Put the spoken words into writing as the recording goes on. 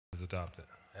Is adopted.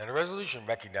 And a resolution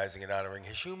recognizing and honoring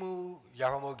Heshimu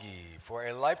Jaramogi for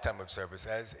a lifetime of service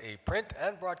as a print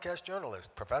and broadcast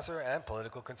journalist, professor, and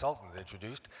political consultant,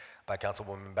 introduced by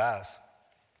Councilwoman Bass.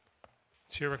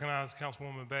 Chair recognizes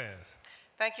Councilwoman Bass.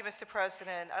 Thank you, Mr.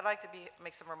 President. I'd like to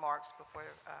make some remarks before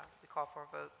we call for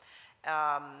a vote.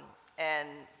 And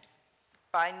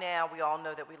by now, we all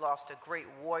know that we lost a great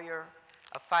warrior,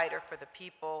 a fighter for the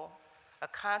people, a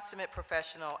consummate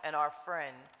professional, and our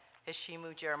friend,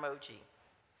 Heshimu Jaramogi.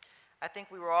 I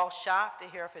think we were all shocked to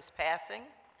hear of his passing,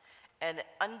 an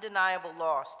undeniable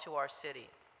loss to our city.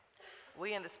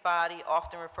 We in this body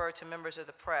often refer to members of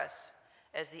the press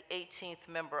as the 18th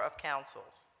member of council,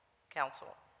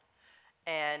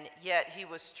 and yet he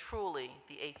was truly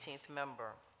the 18th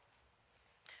member.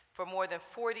 For more than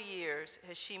 40 years,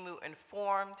 Heshimu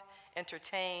informed,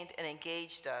 entertained, and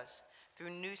engaged us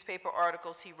through newspaper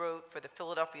articles he wrote for the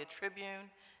Philadelphia Tribune,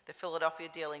 the Philadelphia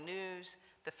Daily News,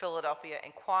 the Philadelphia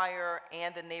Inquirer,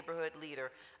 and the Neighborhood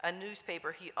Leader, a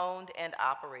newspaper he owned and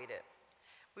operated.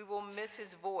 We will miss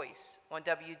his voice on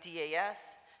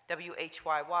WDAS,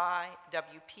 WHYY,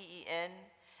 WPEN,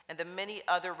 and the many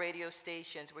other radio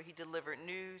stations where he delivered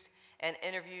news and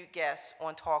interviewed guests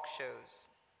on talk shows.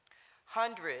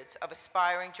 Hundreds of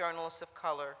aspiring journalists of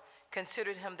color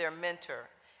considered him their mentor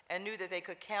and knew that they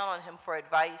could count on him for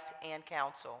advice and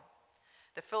counsel.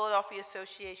 The Philadelphia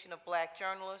Association of Black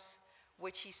Journalists,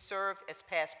 which he served as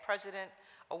past president,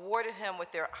 awarded him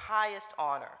with their highest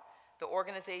honor, the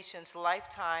organization's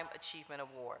Lifetime Achievement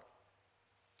Award.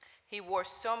 He wore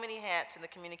so many hats in the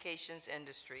communications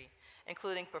industry,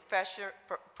 including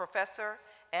professor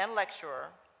and lecturer,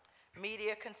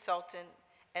 media consultant,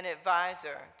 and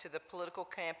advisor to the political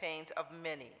campaigns of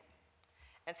many.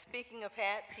 And speaking of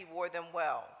hats, he wore them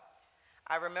well.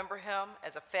 I remember him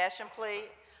as a fashion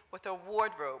plate with a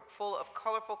wardrobe full of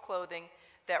colorful clothing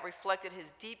that reflected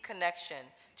his deep connection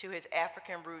to his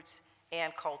African roots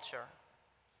and culture.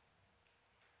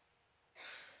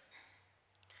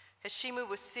 Heshimu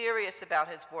was serious about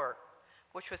his work,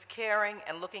 which was caring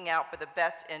and looking out for the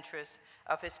best interests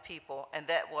of his people, and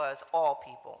that was all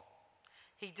people.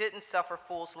 He didn't suffer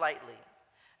fools lightly.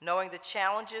 Knowing the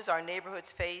challenges our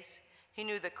neighborhoods face, he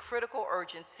knew the critical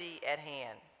urgency at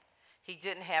hand. He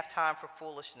didn't have time for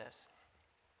foolishness.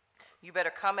 You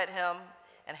better come at him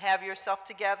and have yourself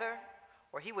together,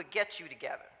 or he would get you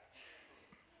together.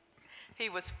 He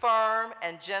was firm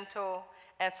and gentle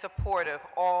and supportive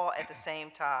all at the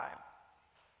same time.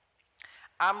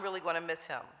 I'm really going to miss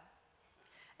him.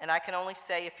 And I can only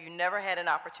say, if you never had an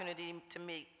opportunity to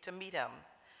meet him,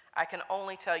 I can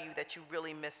only tell you that you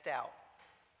really missed out.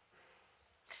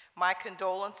 My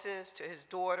condolences to his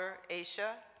daughter,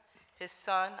 Aisha, his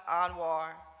son,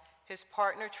 Anwar, his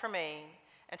partner, Tremaine,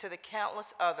 and to the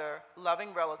countless other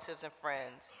loving relatives and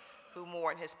friends who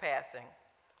mourn his passing.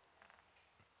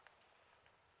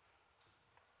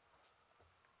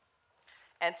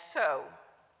 And so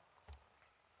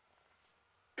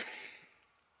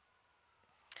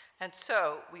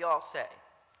we all say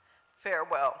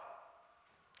farewell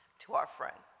to our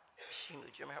friend,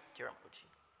 Heshimu Jaramogi.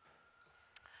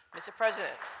 Mr.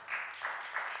 President.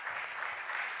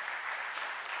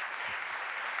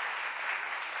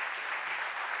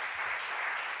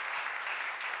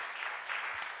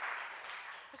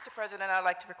 Mr. President, I'd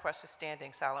like to request a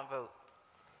standing silent vote.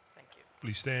 Thank you.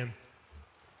 Please stand.